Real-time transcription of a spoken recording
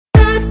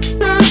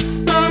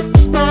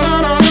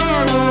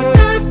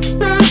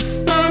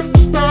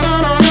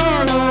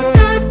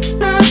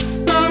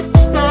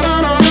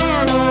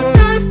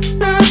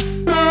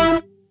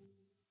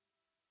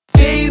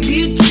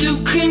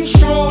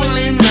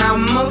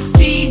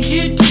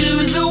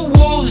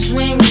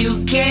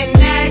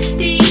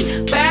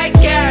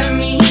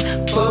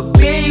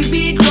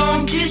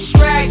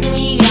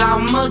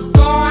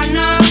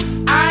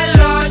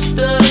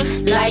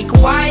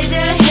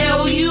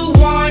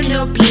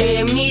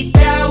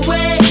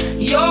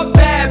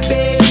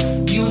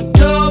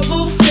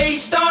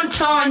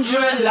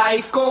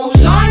life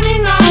goes on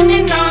and on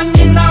and on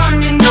and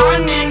on and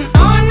on and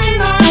on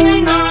and on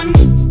and on.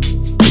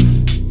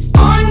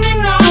 On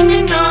and on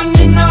and on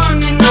and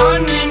on and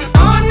on and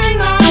on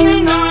and on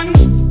and on.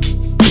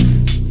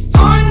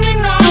 On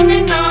and on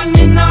and on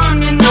and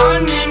on and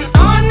on and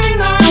on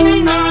and on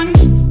and on.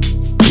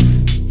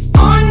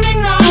 On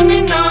and on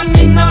and on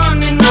and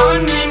on and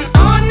on and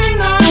on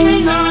and on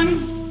and on.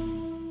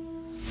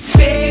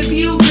 Babe,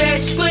 you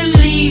best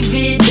believe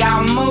it,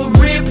 I'ma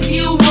rip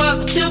you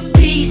up to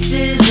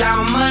pieces.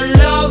 I'm a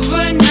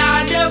lover,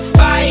 not a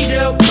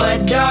fighter,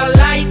 but I'll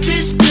light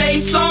this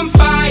place on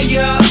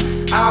fire.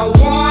 I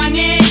want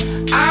it,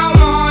 I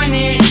want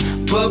it,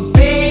 but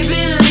baby,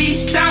 at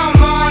least I'm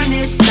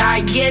honest.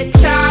 I get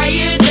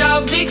tired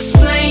of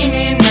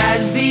explaining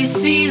as these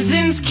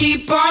seasons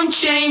keep on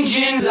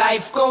changing.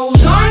 Life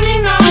goes on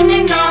and on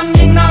and on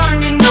and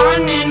on and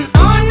on and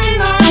on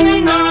and on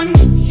and on.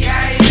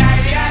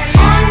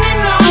 On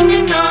and on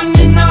and on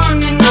and on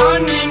and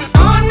on and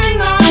on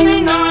and on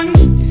and on.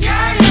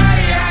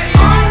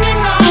 On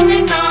and on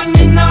and on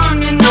and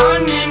on and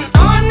on and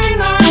on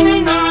and on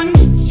and on.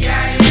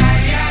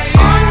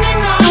 On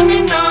and on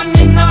and on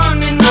and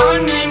on and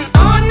on and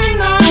on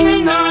and on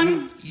and on.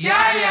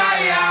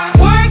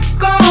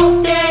 Work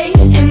all day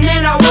and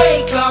then I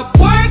wake up.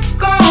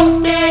 Work all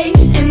day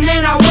and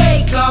then I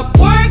wake up.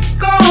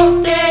 Work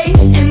all day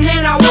and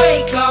then I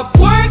wake up.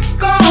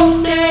 Work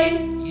all day.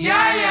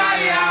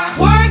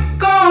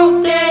 Work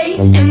all day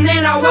and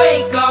then I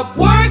wake up.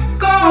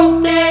 Work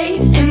all day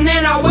and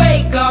then I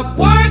wake up.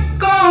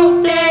 Work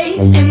all day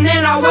and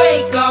then I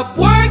wake up.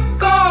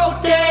 Work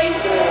all day.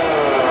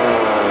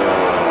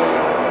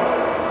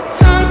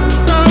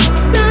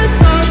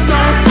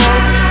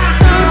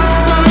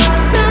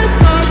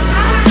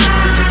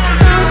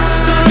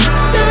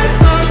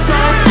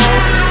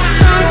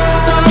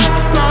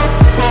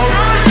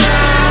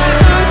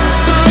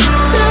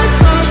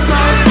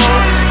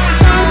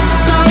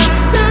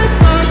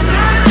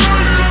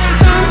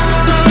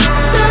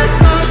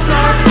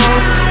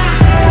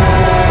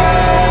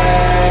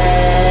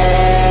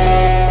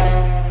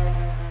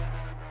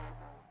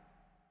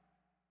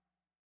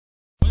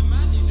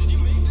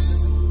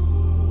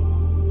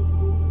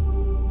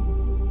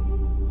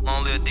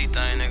 Only a D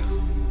thing, nigga.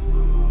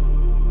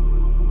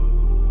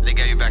 They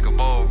gave you back a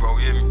bowl, bro,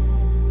 you hear me?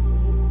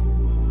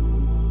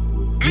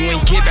 You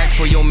ain't get back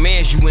for your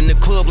mans, you in the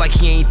club like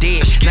he ain't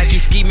dead. Nike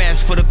ski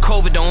mask for the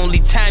COVID, the only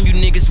time you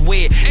niggas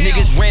wed.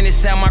 Niggas ran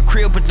inside my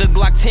crib, but the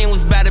Glock 10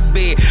 was by the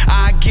bed.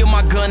 I give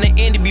my gun to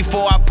Andy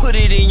before I put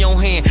it in your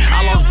hand.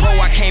 I lost bro,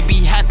 I can't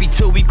be happy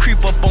till we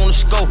creep up on the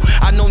scope.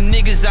 I know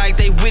niggas like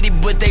they with it,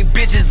 but they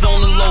bitches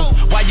on the low.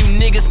 Why you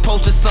niggas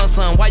posting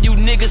sun? Why you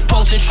niggas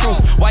posting true?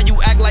 Why you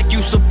act like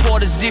you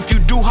support us if you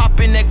do hop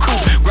in that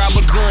coupe? Grab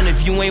a gun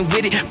if you ain't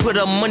with it, put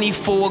up money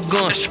for a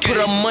gun. Put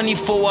up money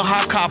for a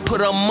hot car, put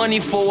up money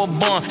for a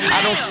bond.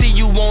 I don't see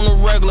you on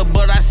the regular,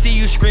 but I see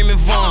you screaming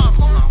Vaughn.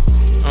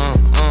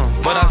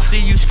 But I see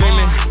you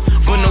screaming,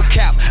 but no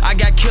cap. I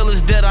got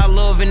killers that I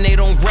love and they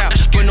don't rap,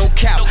 but no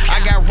cap.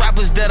 I got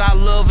rappers that I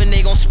love and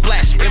they gon'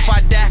 splash. If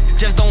I die,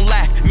 just don't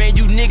laugh. Man,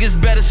 you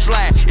niggas better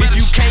slide. If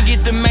you can't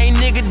get the main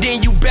nigga,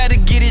 then you better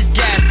get his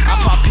gas. I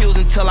pop pills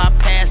until I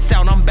pass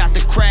out, I'm about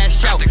to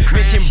crash out.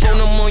 Mention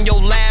Bonum on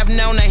your laugh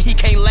now he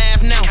can't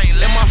laugh now.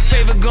 And my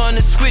favorite gun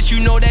to switch,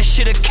 you know that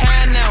shit a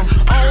kind now.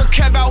 I don't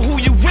care about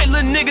who you with,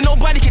 little nigga,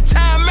 nobody can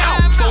time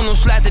out. Phone no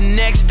slap the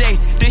next day,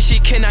 this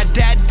shit cannot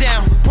die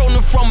down.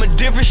 Prono from a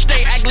different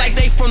state, act like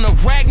they from the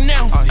rack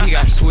now. Oh, he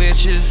got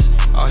switches,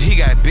 oh, he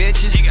got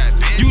bitches.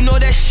 You know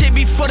that shit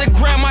be for the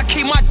gram, I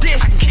keep my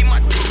distance.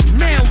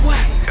 Man, what?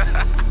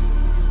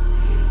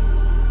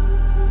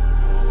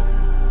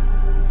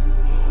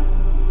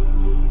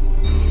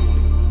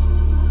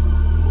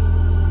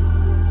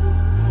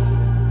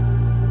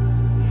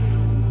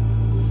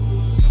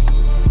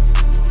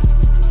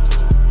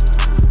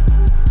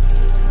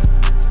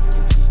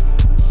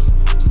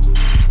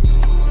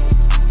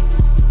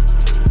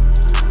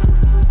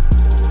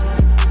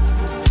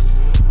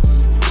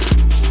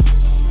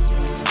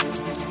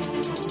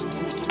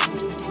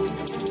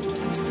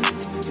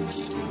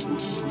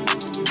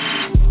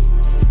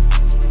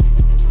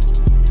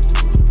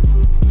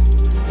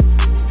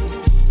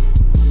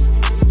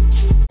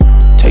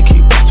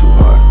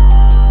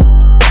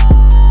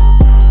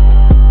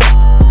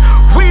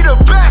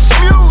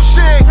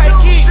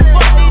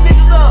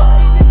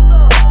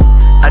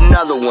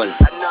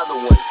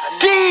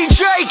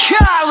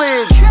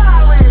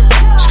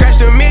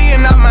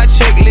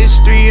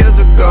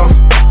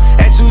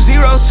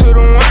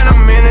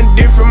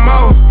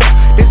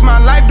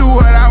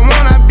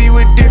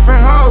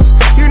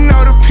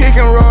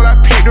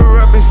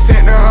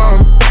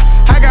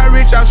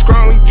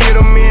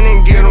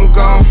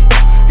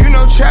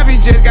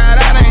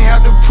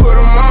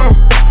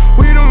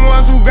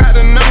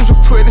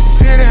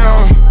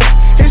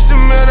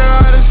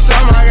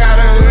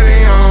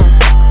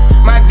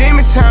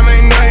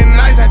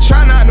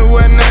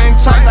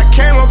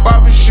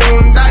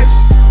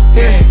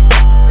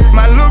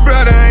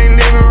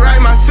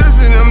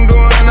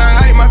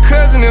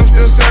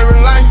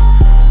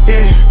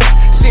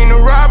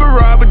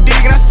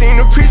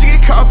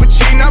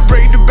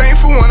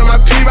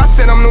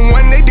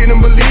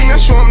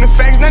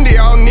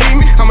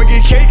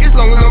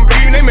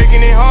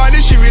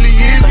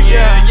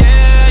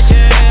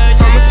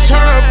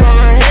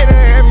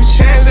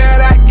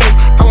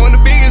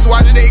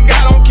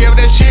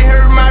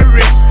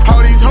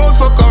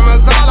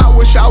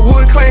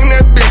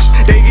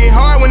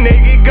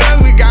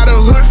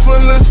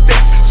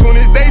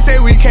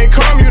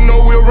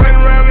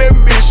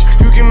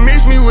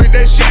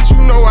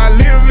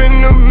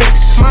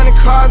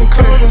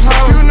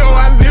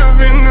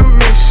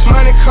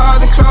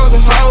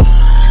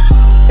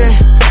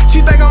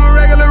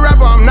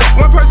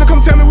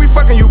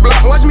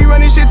 run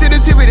this shit to the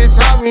tip of the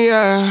top,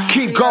 yeah.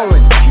 Keep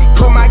going.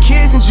 Put my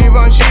kids in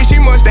Givenchy, she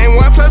must ain't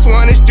 1 +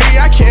 1 is 3.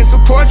 I can't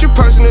support your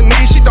personal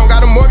needs. She don't got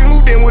a mortgage,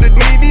 moved in with a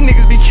need. These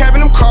niggas be capping,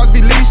 them cars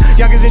be leased.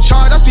 Youngers in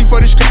charge, I speak for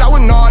the streets. I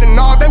would nod and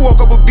nod, they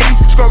woke up a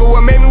beast. Struggle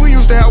what made me, we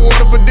used to have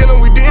water for dinner,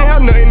 we didn't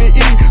have nothing to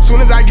eat.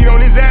 Soon as I get on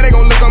his ass, they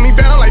gon' look on me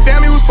bad. I'm like,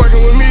 damn, he was fucking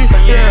with me.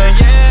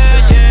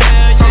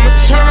 Yeah. I'ma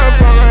turn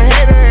up on a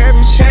hater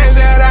every chance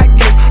that I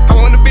get. I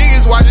want the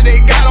biggest watcher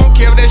they got, don't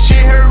care if that shit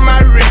hurt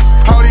my wrist.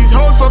 All these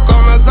hoes fuck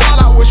on us all,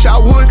 I wish I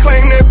would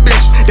claim that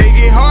bitch. They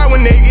get hard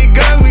when they get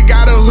guns, we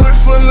got a hood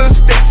full of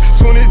sticks.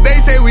 Soon as they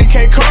say we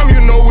can't come,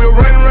 you know we'll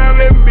run around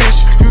that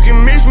bitch. You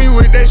can mix me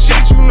with that shit,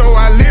 you know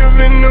I live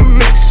in the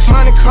mix.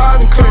 Money,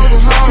 cars, and clothes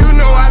and hoes, you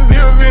know I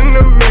live in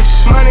the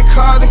mix. Money,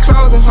 cars, and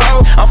clothes and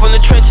hoes. I'm from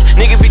the trenches,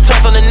 niggas be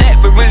tough on the net,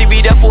 but really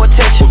be there for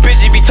attention.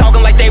 Bitches be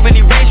talking like they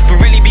really rich,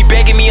 but really be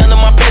begging me under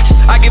my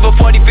pictures. I give her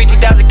 40, 50,000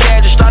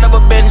 cash to start up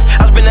a business.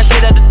 I spend that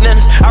shit at the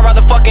dentist. I'd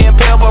rather fucking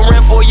impale but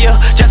rent for a year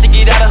just to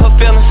get out of her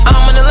feelings.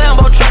 I'm in the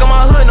Lambo truck in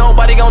my hood,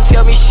 nobody gon'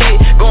 tell me shit.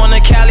 Going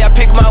to Cali, I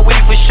pick my weed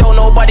for sure,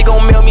 nobody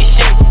gon' mail me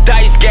shit.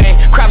 Dice game,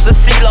 crops a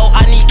CeeLo,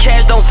 I need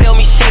cash, don't sell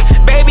me shit.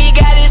 Baby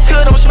got his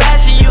hood, I'm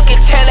smashing, you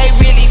can tell they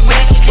really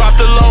rich. Drop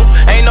the low,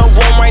 ain't no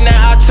room right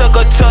now, I took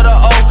her to the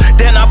O.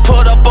 Then I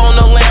put up on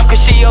the lamb,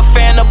 cause she a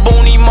fan of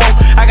Booney Mo.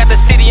 I got the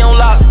city on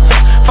lock,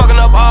 fucking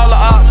up all the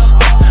ops.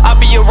 I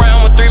be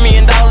around with $3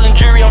 million in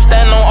jury, I'm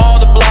standing on all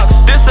the blocks.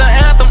 This an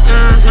anthem,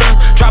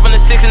 dropping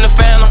the 6 in the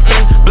Phantom,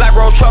 Black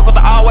Rose truck with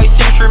the all-white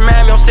seats,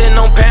 remind me I'm sitting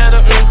on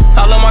Panda,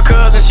 I love my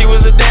cousin, she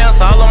was a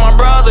dancer. I love my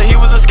brother, he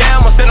was a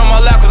scammer. Sit on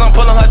my lap cause I'm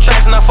pulling her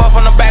tracks, and I fuck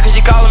from the back cause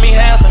she calling me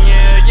handsome.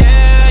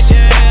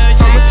 Yeah.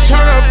 I'ma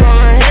turn up on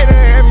a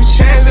hater every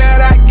chance that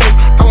I get.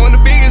 I want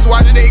the biggest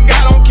watcher they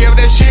got, don't care if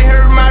that shit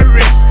hurt my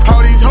wrist.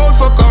 All these hoes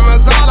fuck on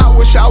us all, I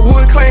wish I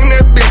would claim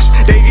that bitch.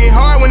 They get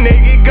hard when they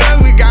get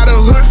guns, we got a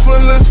hood full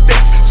of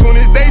sticks. Soon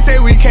as they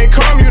say we can't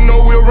come, you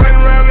know we'll run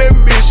around that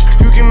bitch.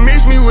 You can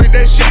mix me with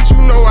that shit,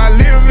 you know I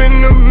live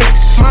in the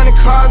mix. Money,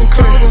 cars, and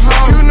clothes and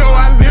hoes, you know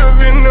I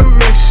live in the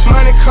mix.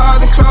 Money,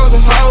 cars, and clothes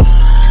and hoes.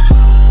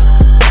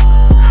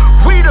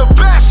 We the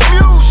best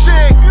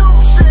music.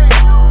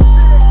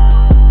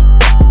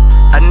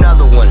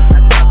 Another one.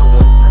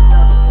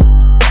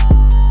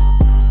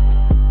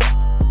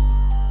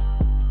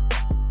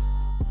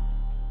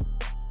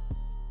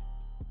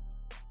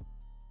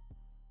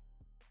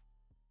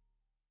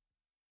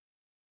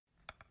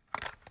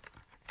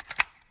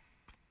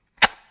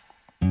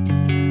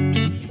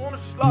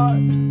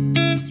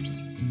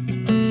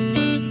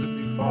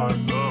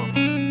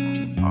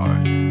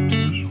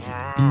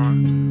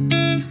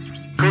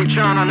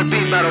 On the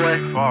beat, by the way.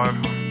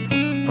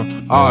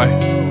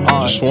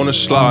 I just wanna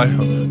slide.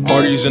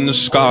 Parties in the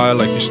sky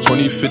like it's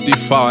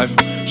 2055.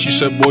 She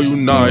said, boy, you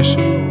nice.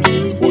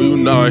 Boy, you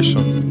nice.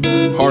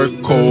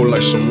 Heart cold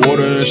like some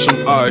water and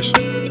some ice.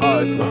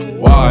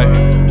 Why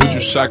would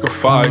you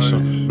sacrifice?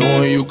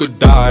 Knowing you could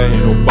die,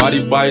 ain't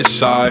nobody by your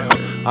side.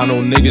 I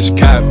know niggas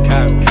cap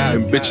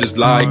and bitches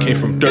lie. Came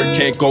from dirt,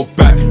 can't go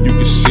back. You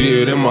can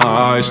see it in my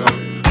eyes.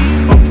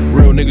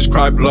 Real niggas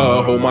cry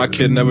blood, hope my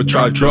kid never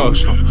tried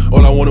drugs.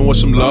 All I wanted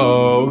was some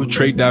love,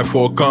 trade that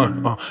for a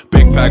gun.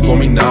 Big pack on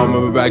me now,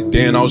 remember back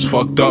then I was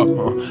fucked up.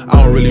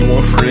 I don't really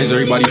want friends,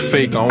 everybody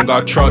fake, I don't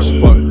got trust.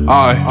 But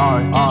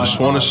I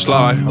just wanna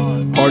slide,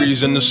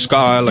 parties in the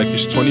sky like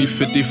it's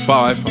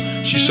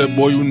 2055. She said,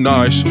 boy, you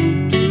nice,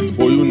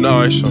 boy, you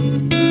nice.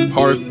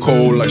 Heart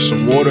cold like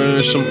some water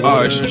and some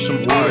ice.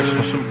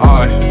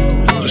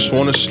 I just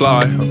wanna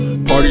slide,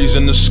 parties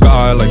in the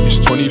sky like it's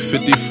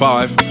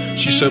 2055.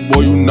 She said,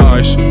 boy, you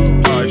nice,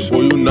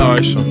 boy, you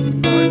nice.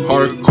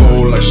 Heart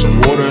cold like some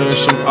water and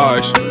some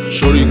ice.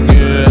 Shorty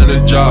getting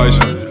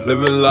energized,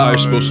 living life.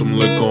 Spill some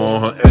liquor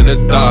on her and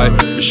it died,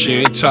 but she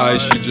ain't tight,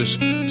 she just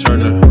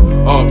turned it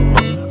up.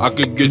 I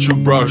could get you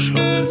brushed,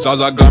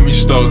 Zaza got me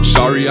stuck.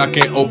 Sorry I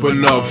can't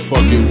open up,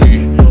 fuck it,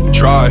 we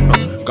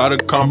tried. Gotta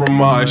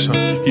compromise,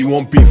 he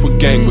won't beef for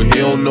gang, but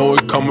he don't know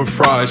it coming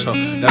fries,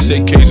 That's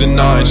AKs and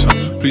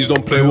 9s, please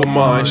don't play with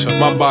mine,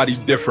 My body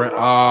different,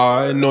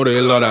 I know they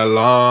love that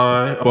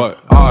line. But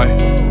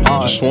I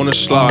just wanna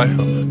slide,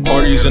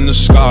 parties in the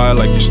sky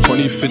like it's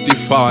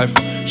 2055.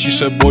 She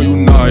said, boy, you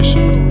nice,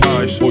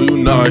 boy, you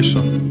nice.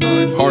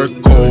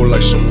 Heart cold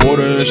like some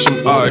water and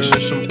some ice.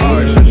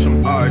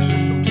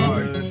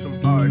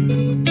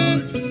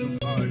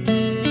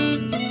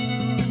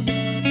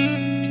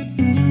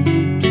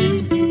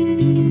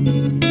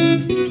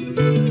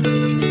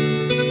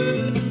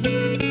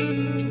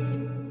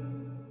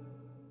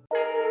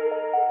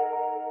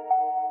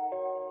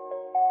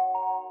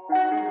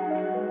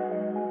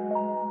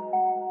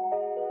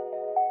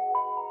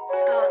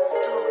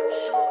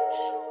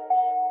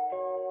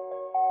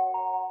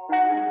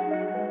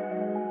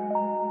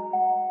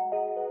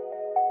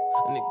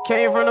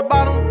 Came from the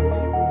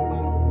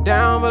bottom,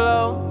 down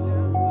below.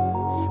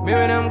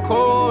 Remember them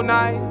cold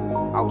nights,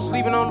 I was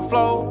sleeping on the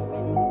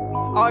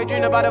floor. Always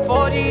dreamed about the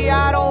 4G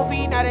out on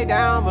feet, now they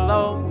down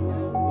below.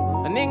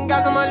 A nigga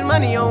got so much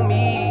money on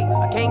me,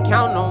 I can't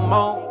count no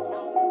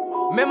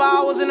more. Remember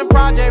I was in the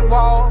project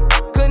wall,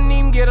 couldn't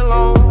get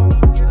along.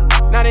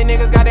 Now they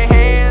niggas got their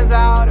hands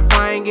out. If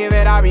I ain't give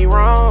it, I be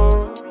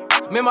wrong.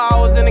 Remember I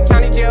was in the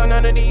county jail,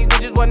 none of these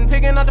bitches wasn't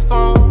picking up the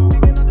phone.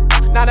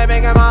 Now they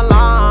making my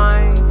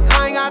line,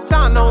 I ain't got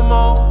time no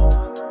more.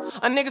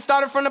 A nigga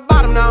started from the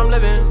bottom, now I'm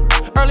living.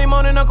 Early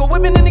morning, Uncle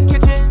whipping in the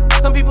kitchen.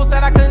 Some people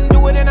said I couldn't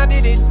do it and I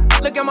did it.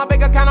 Look at my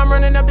bank account, I'm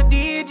running up the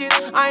digits.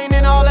 I ain't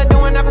in all that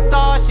doing that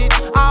facade shit.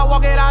 I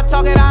walk it, I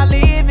talk it, I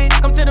live it.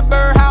 Come to the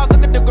birdhouse,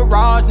 look at the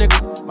garage,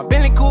 nigga. My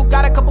Bentley coupe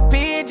got a couple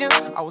pigeons.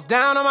 I was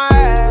down on my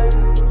ass,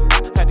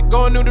 had to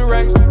go a new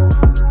direction.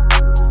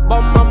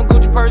 Bought my mama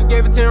Gucci purse,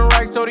 gave her 10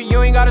 racks, told her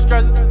you ain't gotta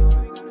stress it.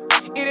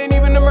 It ain't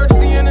even an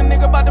emergency and a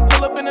nigga about to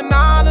pull up in a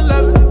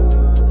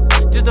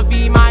 911 just to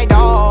feed my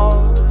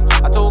dog.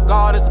 I told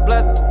God it's a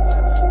blessing.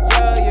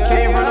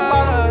 Came from the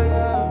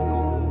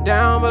bottom,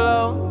 down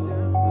below.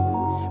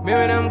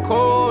 Remember them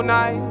cold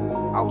nights,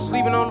 I was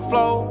sleeping on the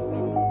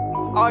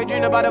floor. Always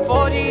dreamed about the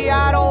 4G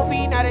out on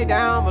feet, now they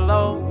down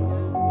below.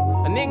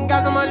 A nigga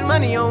got so much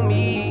money on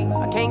me,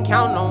 I can't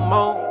count no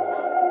more.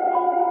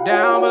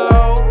 Down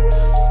below,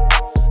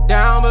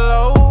 down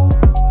below,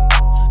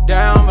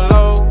 down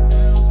below,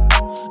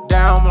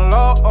 down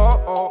below, oh,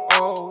 oh,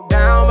 oh,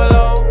 down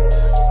below,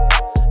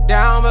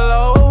 down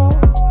below,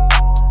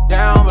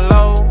 down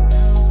below,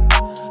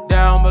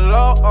 down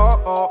below,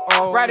 oh, oh,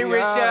 oh. Righty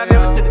rich shit, I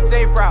never took the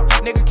safe route.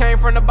 Nigga came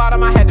from the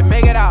bottom, I had to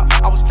make it out.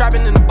 I was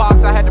trapping in the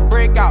box, I had to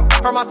break out.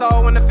 Hurt my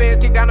soul when the feds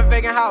kicked down the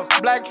vacant house.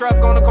 Black truck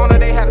on the corner,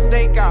 they had a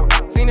stakeout.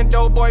 Seen a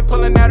dope boy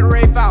pulling out a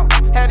Rafe out.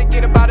 Had to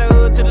get about the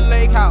hood to the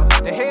lake house.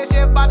 The head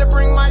chef about to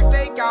bring my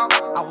steak out.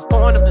 I was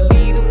pouring up the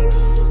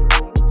leaders,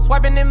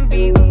 swiping them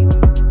visas.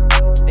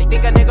 They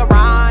think a nigga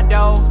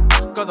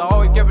Rondo, cause I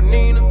always kept a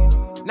Nina.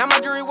 Now my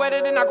jewelry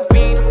wetter than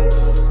Aquafina.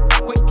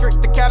 Quick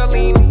trick to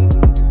Catalina.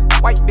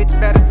 White bitch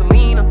better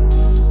Selena.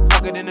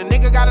 Fuck it, then a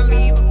nigga gotta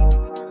leave her.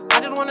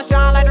 I just wanna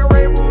shine like the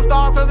Ray Roof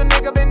Star, cause a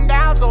nigga been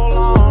down so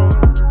long.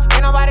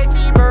 Ain't nobody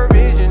see bird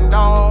vision,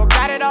 dog.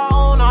 Got it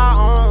all on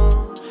our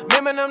own.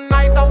 Remember them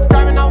nights I was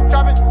driving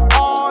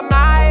all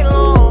night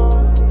long.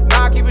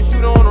 Now I keep a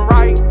shooter on the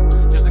right,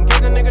 just in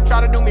case a nigga try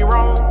to do me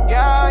wrong.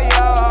 Yeah,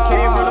 yeah.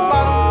 Came from the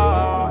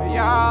bottom,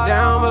 yeah.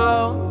 Down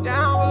below,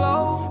 down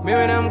below.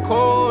 Remember them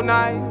cold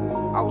nights,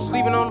 I was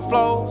sleeping on the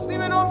floor.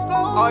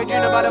 Always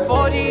dreamed about the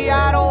 4G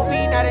out on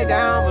feet, now they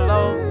down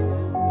below.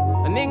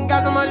 A nigga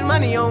got so much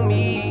money on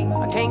me,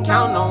 I can't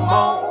count no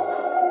more.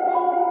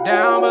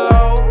 Down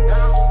below,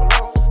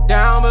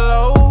 down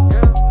below,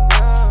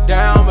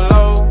 down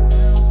below,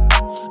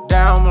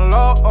 down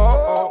below,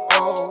 oh, oh,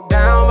 oh,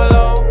 down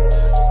below,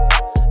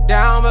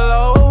 down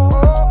below,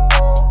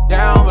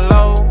 down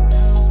below,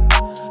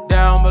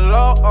 down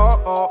below,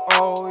 oh, oh,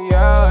 oh,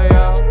 yeah,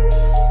 yeah.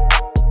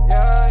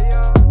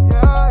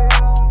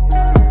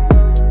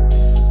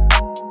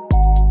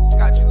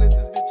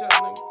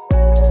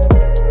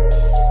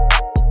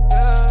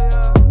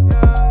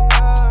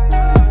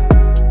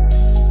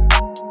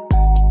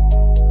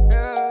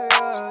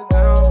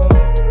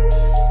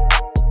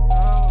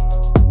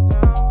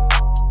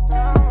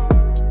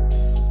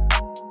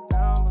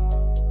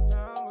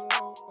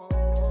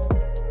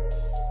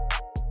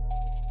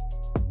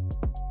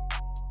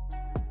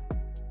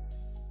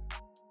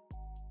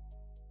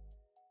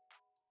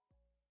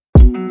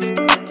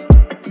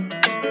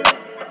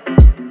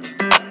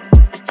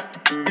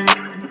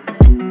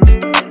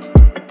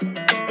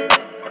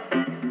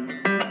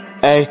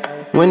 Ay,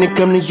 when it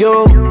come to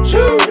you,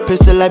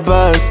 pistol like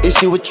buzz,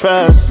 issue with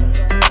trust.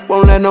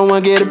 Won't let no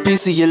one get a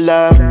piece of your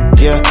love.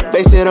 Yeah,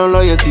 base it on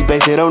loyalty,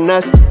 base it on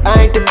us.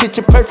 I ain't the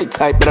picture perfect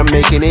type, but I'm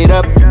making it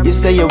up. You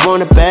say you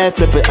want a bad,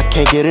 flip it, I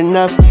can't get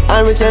enough.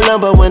 I'm rich alone,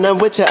 but when I'm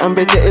with you, I'm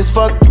bitter as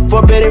fuck.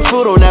 Forbidden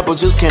fruit on apple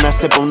juice, can I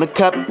sip on the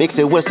cup? Mix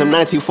it with some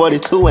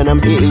 1942 and I'm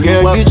hitting you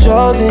up. Girl, you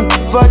chosen,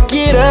 fuck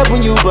it up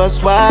when you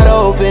bust wide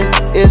open.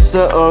 It's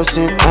the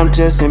ocean, I'm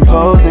just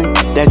imposing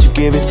that you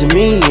give it to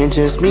me and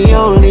just me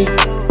only.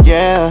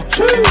 Yeah,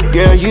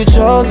 girl, you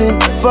chosen,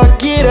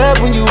 fuck it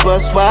up when you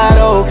bust wide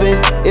open.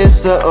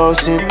 It's the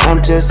ocean,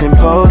 I'm just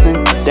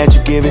imposing that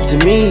you give it to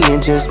me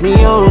and just me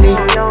only.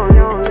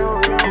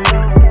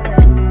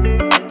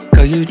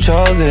 Girl, you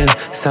chosen,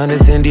 sign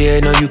this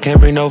NDA, no you can't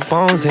bring no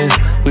phones in.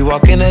 We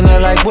walk in and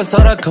they're like, what's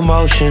all the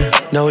commotion?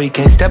 No, he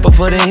can't step a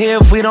foot in here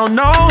if we don't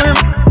know him.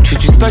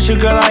 Treat you special,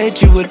 girl, I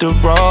hit you with the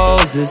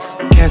roses.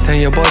 Can't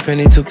stand your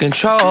boyfriend, he too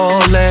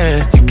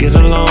controlling. You get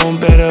along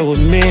better with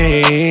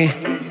me.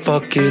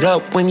 Fuck it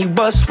up when you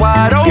bust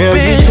wide open. Girl,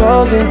 you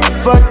chosen,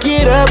 fuck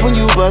it up when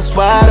you bust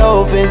wide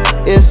open.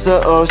 It's the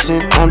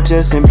ocean, I'm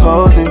just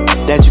imposing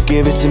that you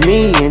give it to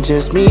me and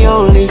just me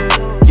only.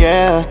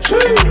 Yeah,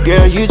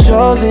 girl, you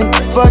chosen,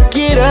 fuck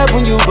it up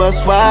when you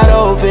bust wide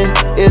open.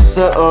 It's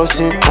the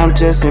ocean, I'm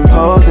just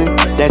imposing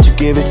that you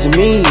give it to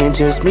me and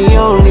just me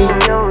only.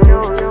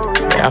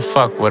 Yeah, I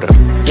fuck with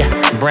her. Yeah,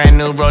 brand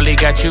new rollie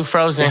got you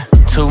frozen.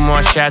 2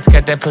 more shots,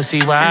 got that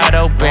pussy wide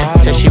open.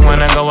 Said she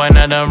wanna go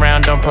another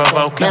round, don't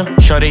provoke him.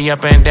 Shorty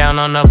up and down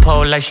on the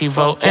pole like she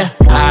voting.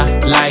 I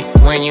like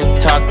when you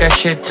talk that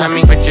shit to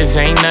me. Bitches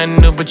ain't nothing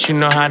new, but you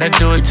know how to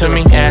do it to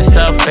me. Ass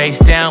up, face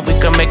down, we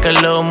can make a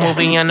little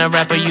movie. On the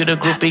rapper, you the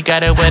groupie,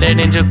 got it wetter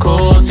than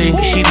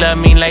jacuzzi. She love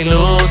me like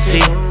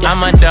Lucy.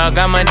 I'm a dog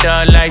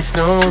like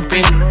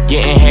Snoopy.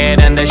 Getting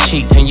head under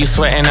sheets and you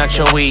sweating out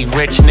your weed.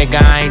 Rich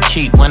nigga, I ain't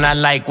cheap when I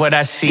like what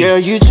I see. Girl,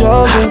 you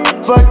chosen.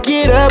 Fuck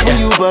it up when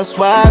you bust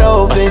wide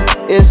open.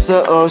 It's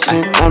the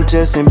ocean. I'm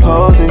just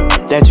imposing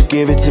that you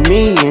give it to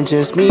me and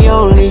just me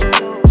only.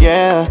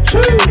 Yeah,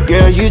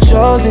 girl, you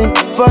chosen.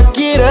 Fuck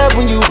it up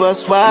when you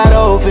bust wide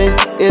open.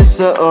 It's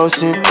the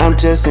ocean. I'm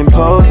just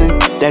imposing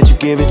that you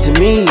give it to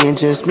me and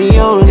just me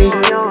only.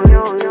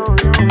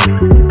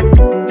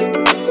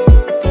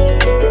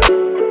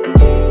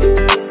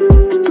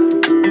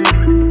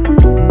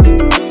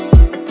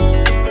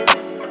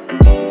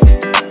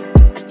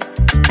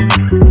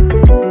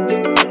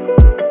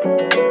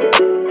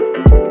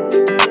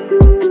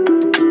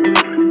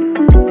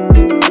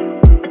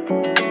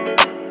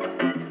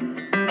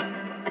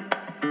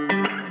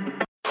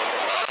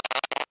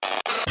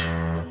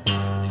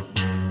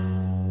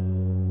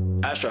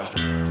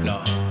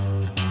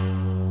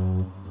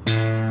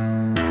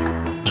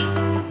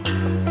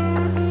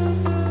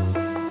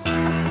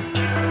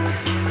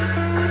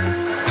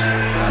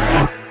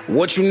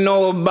 What you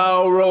know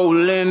about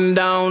rolling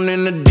down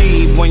in the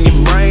deep? When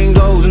your brain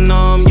goes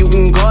numb, you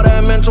can call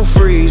that mental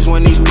freeze.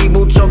 When these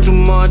people talk too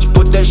much,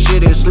 put that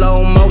shit in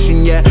slow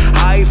motion. Yeah,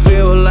 I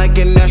feel like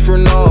an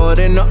astronaut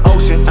in the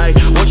ocean. Ay,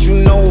 what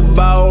you know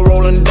about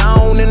rolling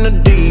down in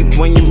the deep?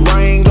 When your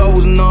brain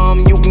goes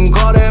numb, you can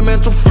call that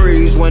mental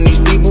freeze. When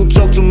these people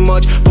talk too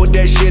much, put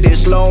that shit in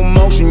slow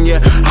motion. Yeah,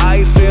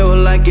 I feel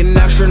like an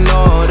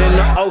astronaut in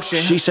the ocean.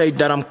 She say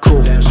that I'm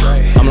cool.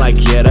 I'm like,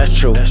 yeah, that's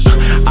true.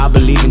 I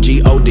believe in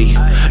G-O-D,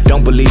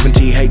 don't believe in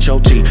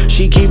T-H-O-T.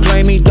 She keep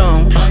playing me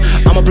dumb,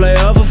 I'm a player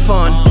for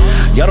fun.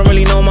 Y'all don't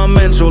really know my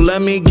mental,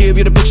 let me give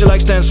you the picture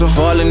like stencil.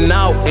 Falling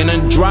out in a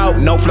drought,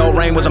 no flow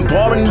rain wasn't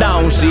pouring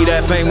down. See,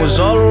 that pain was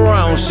all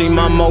around, see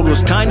my mode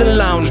was kinda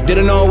lounge.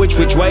 Didn't know which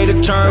way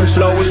to turn,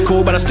 flow was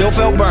cool but I still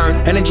felt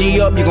burned.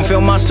 Energy up, you can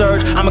feel my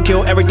surge, I'ma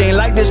kill everything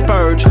like this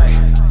purge.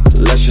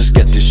 Let's just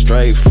get this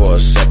straight for a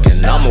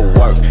second. I'ma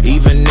work,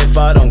 even if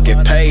I don't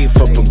get paid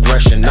for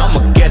progression.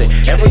 I'ma get it,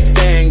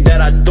 everything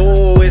that I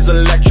do is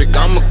electric.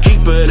 I'ma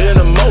keep it in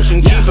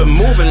motion, keep it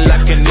moving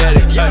like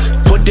kinetic.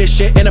 Put this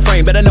shit in a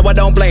frame, better know I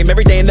don't blame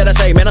everything that I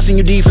say. Man, I seen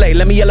you deflate,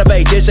 let me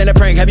elevate. This ain't a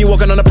prank, have you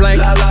walking on a plane?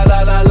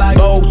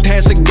 Both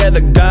hands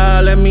together,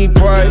 God, let me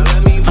pray.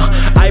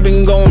 I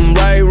been going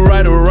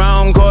right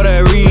around, call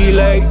that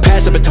relay.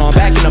 Pass the baton,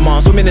 back in the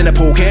mall, swimming in the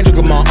pool, can't drink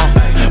them all.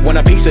 Want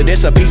a piece of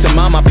this, a piece of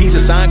mine, my piece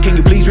of sign. Can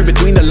you please read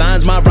between the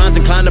lines? My rhymes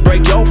inclined to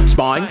break your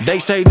spine. They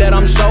say that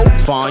I'm so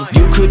fine,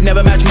 you could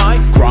never match my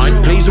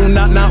grind. Please do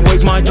not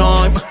waste my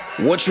time.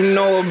 What you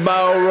know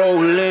about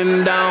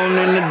rolling down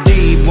in the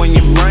deep? When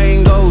your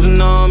brain goes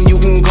numb, you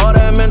can call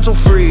that mental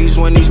freeze.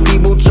 When these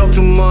people talk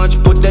too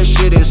much, put that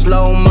shit in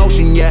slow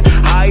motion. Yeah,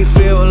 I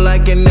feel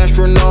like an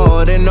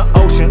astronaut in the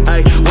ocean.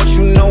 Ay, what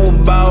you know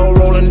about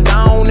rolling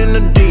down in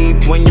the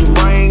deep? When your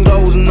brain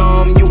goes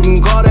numb, you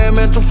can call that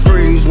mental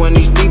freeze. When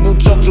these people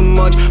talk too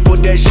much,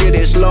 put that shit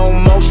in slow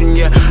motion.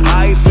 Yeah,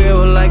 I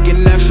feel like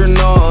an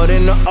astronaut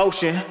in the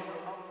ocean.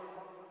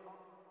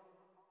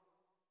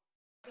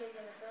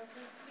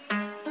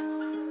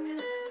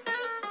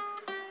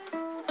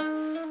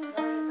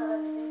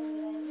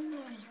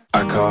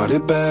 I caught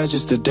it bad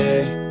just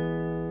today.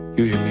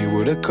 You hit me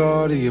with a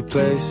call to your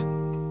place.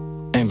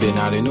 Ain't been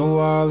out in a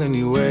while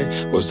anyway.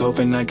 Was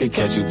hoping I could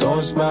catch you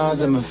throwing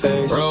smiles in my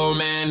face.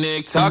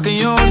 Romantic talking,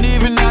 you don't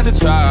even have to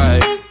try.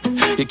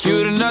 You're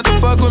cute enough to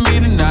fuck with me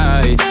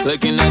tonight.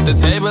 Looking at the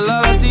table,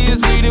 all I see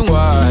is bleeding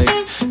white.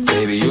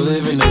 Baby, you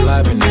living the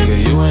life, but nigga,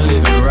 you ain't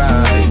living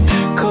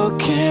right.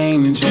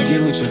 Cocaine and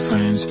drinking with your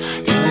friends.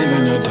 You live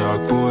in the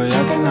dark, boy,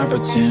 I cannot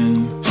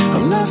pretend.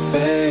 I'm not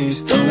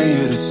faced,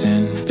 only you to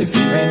sin. If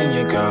you've been in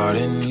your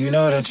garden, you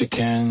know that you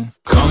can.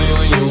 Call me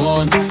when you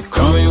want,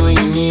 call me when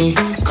you need.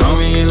 Call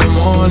me in the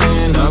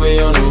morning, I'll be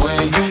on the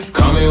way.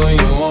 Call me when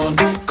you want,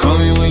 call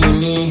me when you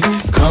need.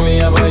 Call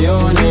me out by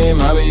your name,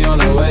 I'll be on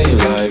the way.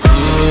 Like,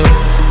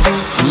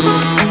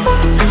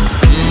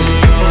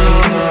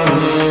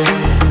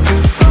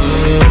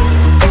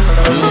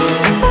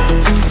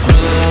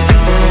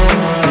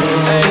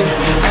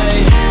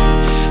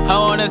 I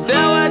wanna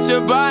sell what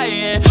you're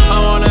buying. I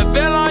wanna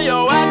feel on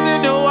your ass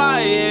in the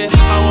wire.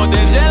 I want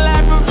the jet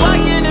lag from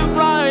fucking and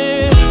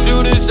flying.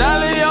 Shoot a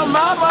shot in your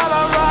mouth while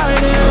I'm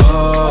riding.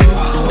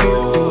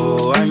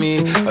 oh, I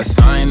mean, a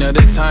sign of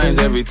the times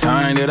every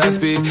time that I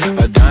speak.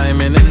 A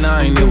dime and a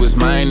nine, it was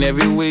mine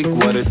every week.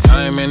 What a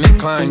time and a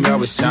climb, God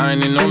was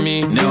shining on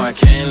me. Now I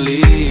can't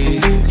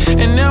leave,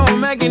 And now I'm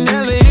making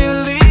hella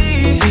Italy.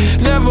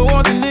 Never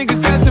want the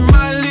niggas that's in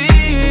my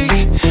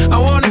league. I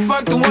wanna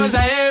fuck the ones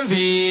I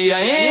envy.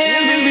 I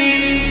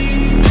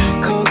envy.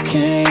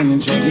 Cocaine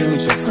and drinking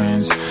with your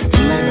friends.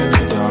 You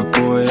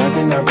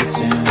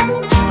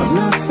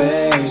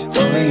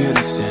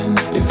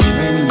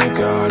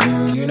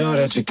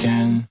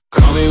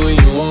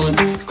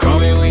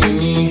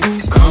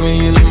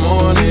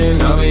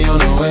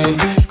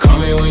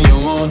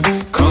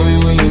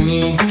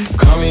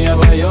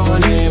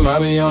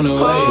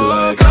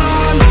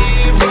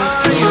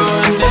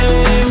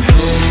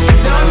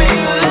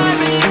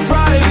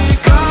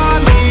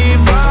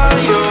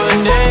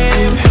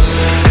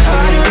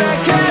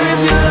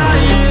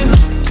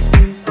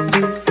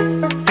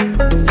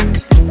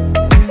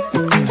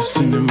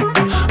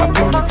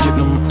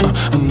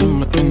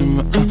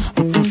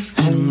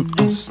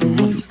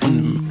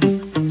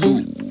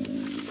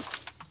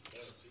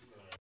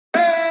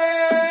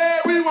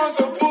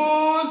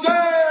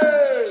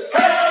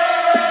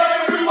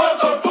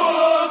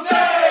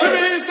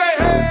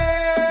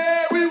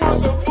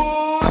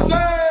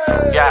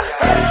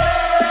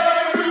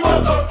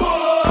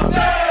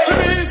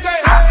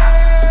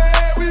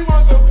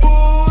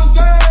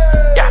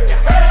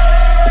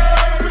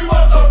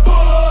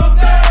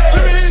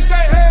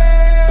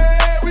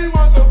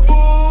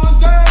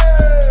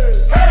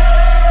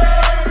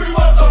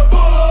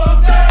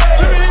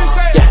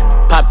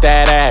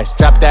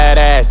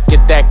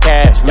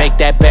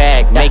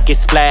make it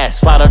splash.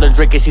 Swallow the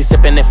drink and she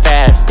sipping it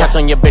fast. Press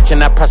on your bitch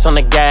and I press on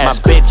the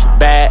gas. My bitch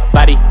bad,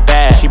 body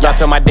bad. She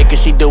bounce on my dick and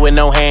she do it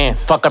no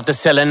hands. Fuck up the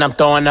ceiling, I'm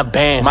throwing up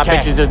bands. My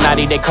bitches is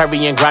naughty, they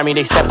curvy and grimy.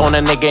 They step on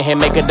a nigga and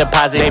make a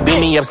deposit. They beat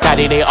me up,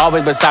 Scotty, they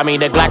always beside me.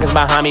 The Glock is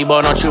behind me,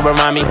 boy, don't you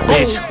remind me.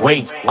 Bitch,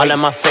 wait, all in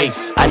my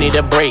face. I need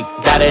a break,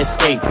 gotta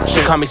escape.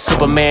 She call me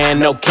Superman,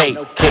 no cape.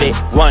 Hit it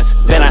once,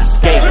 then I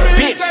skate.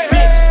 Bitch.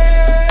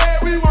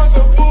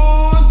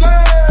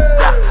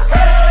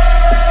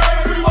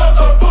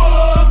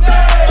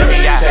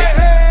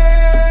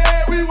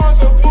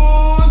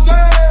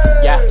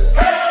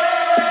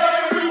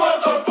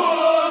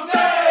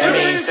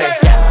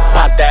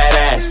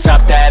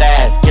 Drop that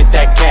ass, get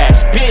that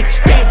cash, bitch,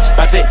 bitch.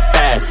 Bounce it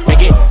fast,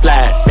 make it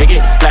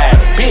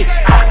splash, bitch.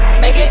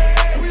 Make it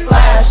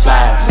splash,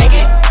 Splash. make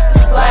it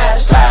splash,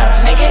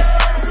 Splash. make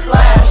it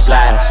splash,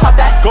 Splash. pop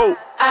that. Go.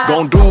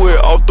 Gon' do it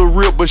off the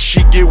rip, but she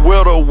get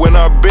wetter when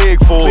I beg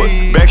for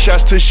it. Back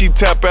shots till she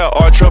tap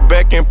out, arch her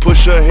back and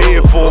push her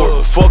head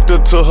forward. Fucked her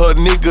to her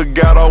nigga,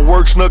 got her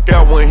work snuck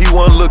out when he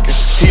wasn't looking.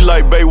 He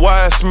like, babe,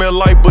 why I smell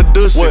like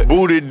Badussy?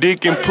 Booty,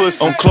 dick, and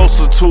pussy. I'm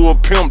closer to a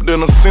pimp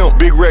than a simp.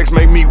 Big racks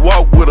make me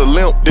walk with a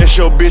limp. That's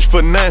your bitch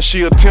for now,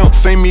 she a temp.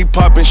 See me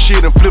poppin'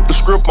 shit and flip the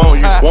script on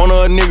you. Want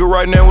a nigga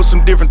right now with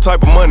some different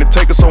type of money.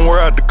 Take her somewhere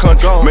out the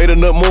country. Made her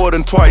nut more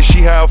than twice,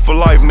 she high for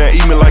life. Now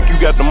eat me like you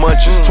got the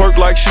munchies. Twerk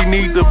like she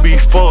need to be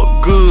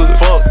fucked good,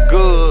 fuck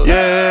good.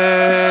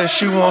 Yeah,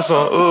 she wants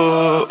some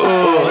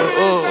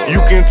You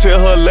can tell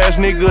her last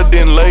nigga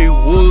didn't lay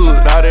wood,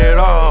 not at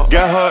all.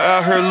 Got her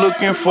out here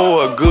looking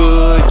for a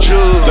good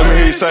judge. Let me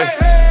hear you say.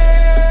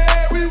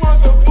 We want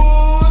some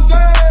pussy.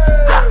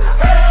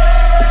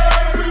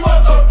 We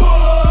want some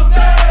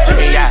pussy. Let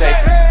me hear you say.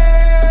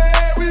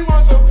 We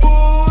want some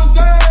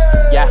pussy.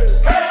 Yeah.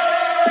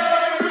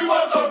 We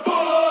want some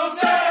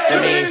pussy.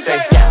 Let me hear you say.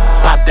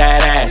 Pop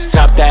that ass,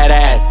 drop that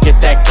ass, get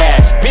that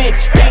cash, bitch,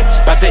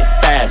 bitch. Bounce it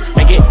fast,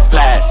 make it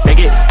splash,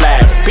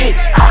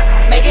 bitch.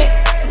 Make it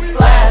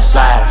splash,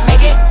 Splash.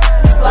 make it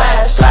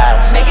splash,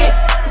 Splash. make it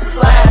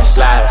splash,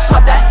 Splash.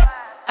 pop that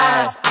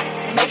ass.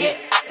 Make it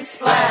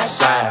splash,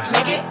 Splash.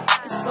 make it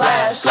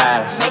splash,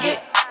 Splash. make it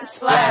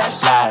splash,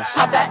 Splash.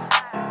 pop that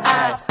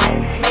ass.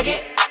 Make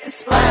it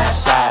splash,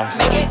 Splash.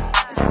 make it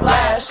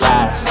splash,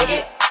 Splash. make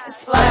it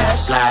splash,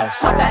 Splash.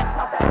 pop that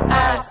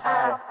ass.